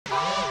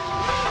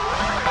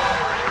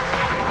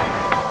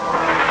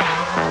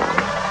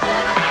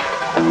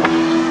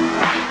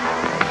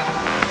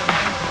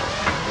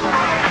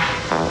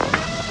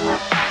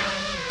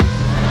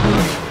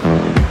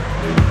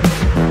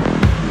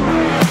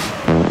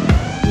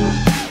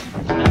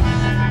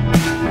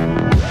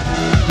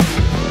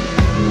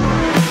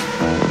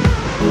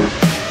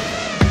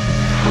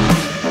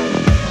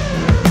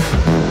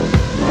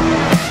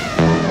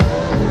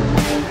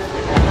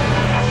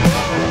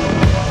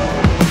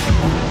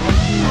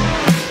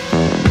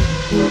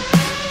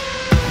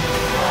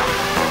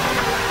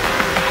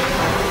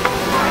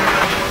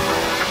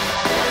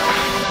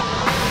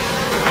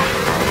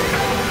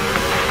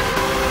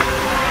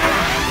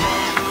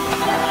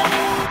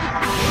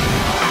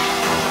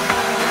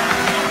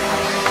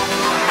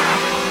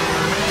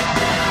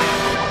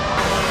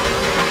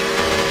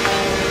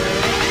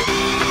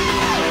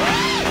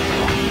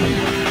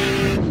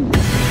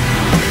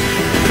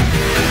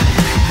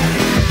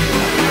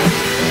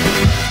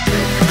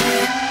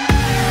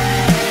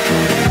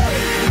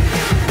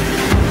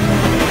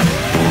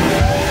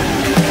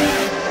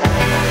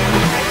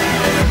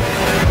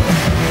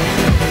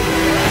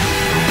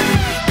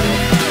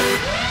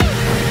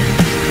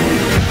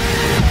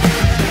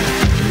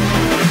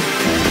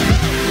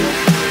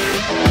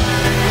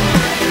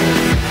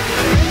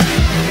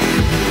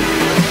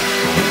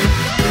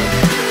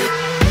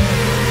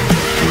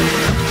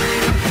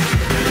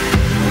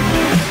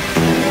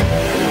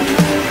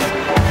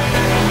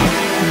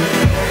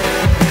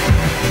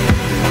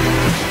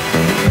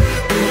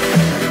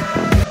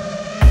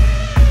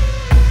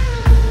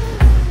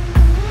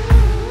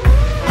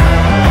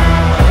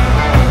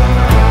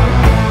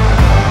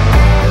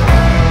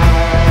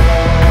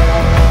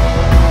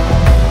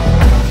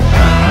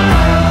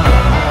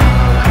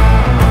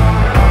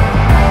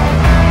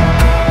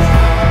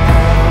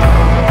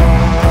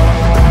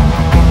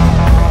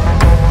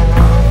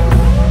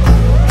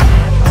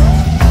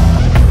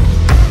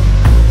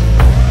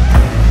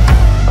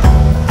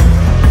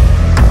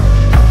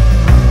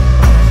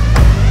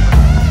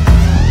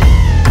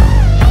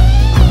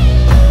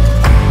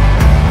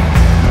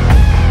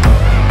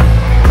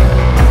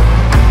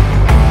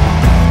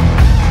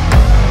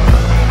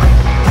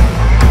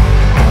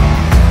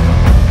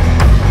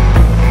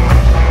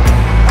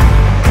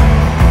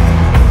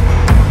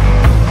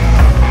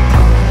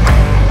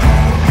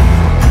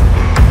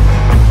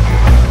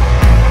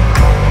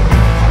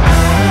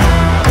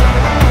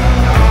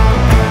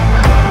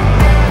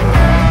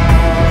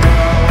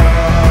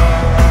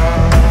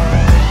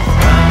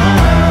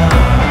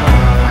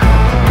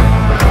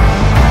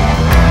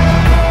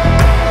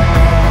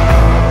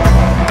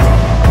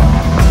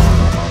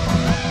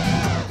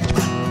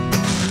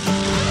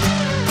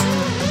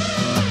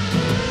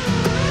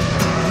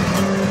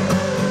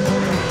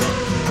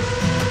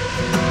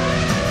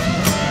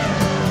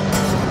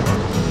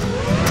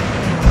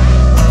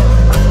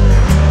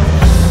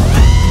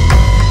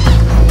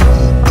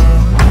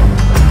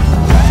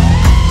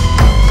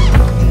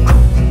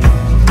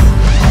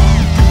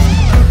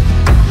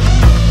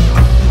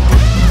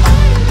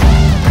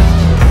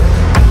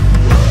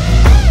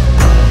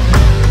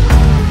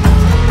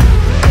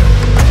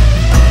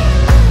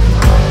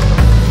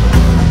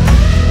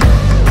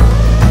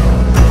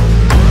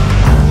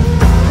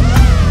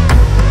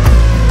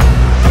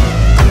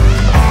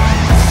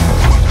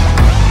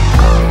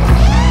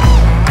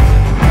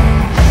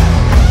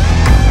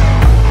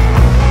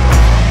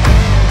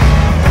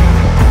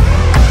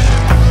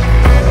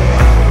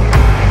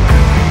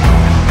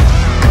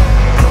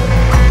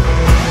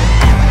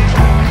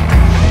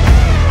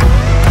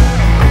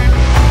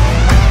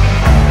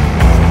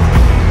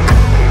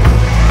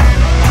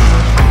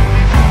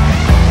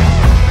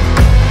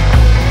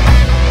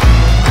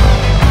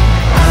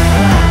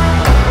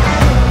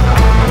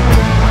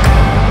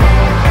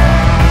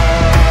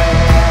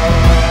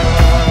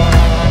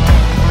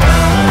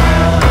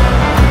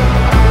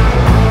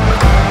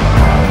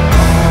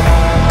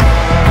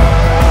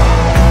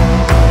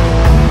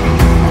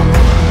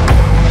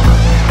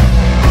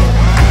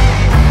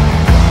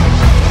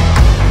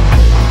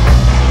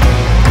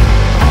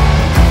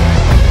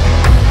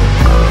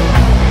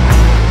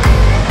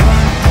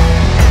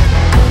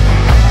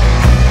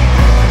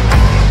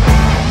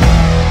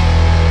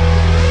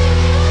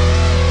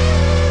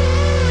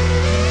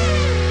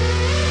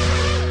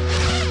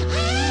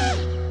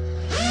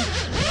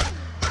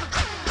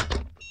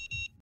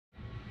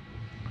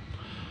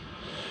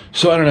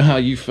So I don't know how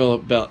you feel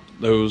about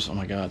those. Oh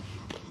my god.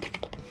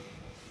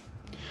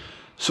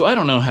 So I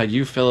don't know how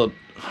you feel.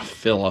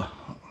 I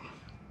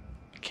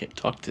can't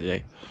talk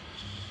today.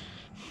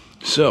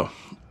 So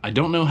I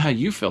don't know how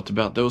you felt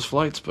about those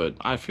flights, but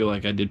I feel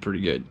like I did pretty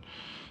good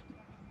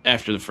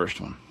after the first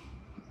one,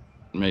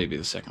 maybe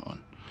the second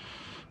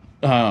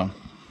one,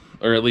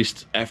 or at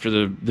least after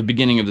the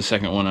beginning of the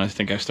second one. I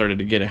think I started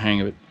to get a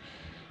hang of it.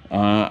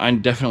 I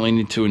definitely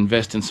need to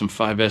invest in some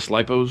 5S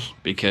lipos,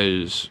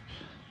 because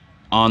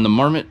on the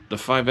Marmotte, the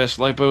 5S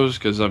lipos,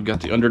 because I've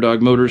got the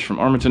Underdog motors from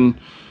Armaton,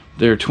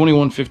 they're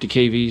 2150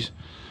 kVs,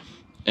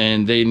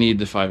 and they need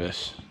the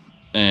 5S.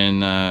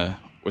 And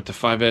with the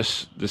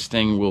 5S, this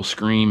thing will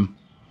scream.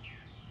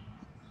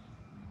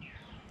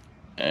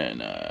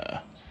 And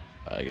I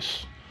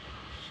guess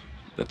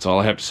that's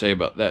all I have to say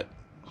about that.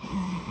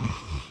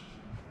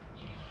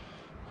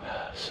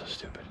 So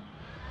stupid.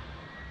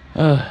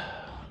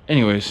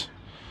 Anyways,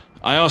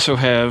 I also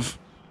have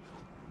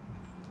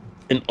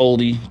an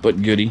oldie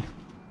but goodie.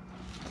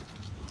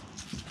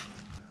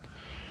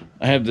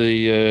 I have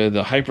the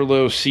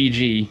Hyperlow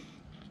CG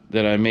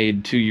that I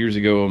made 2 years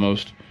ago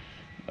almost.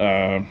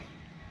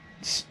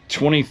 It's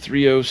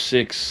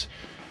 2306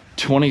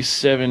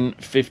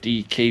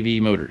 2750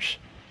 kV motors.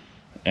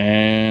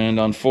 And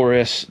on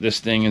 4S, this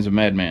thing is a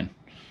madman.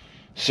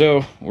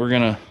 So we're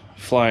gonna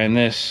fly in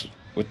this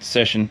with the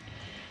session,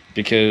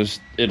 because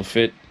it'll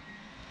fit.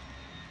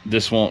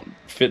 This won't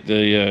fit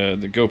the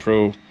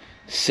GoPro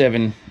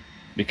 7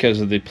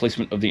 because of the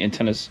placement of the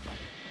antennas.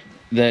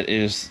 That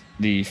is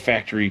the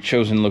factory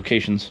chosen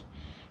locations.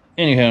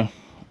 Anyhow,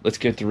 let's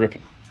get to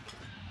ripping.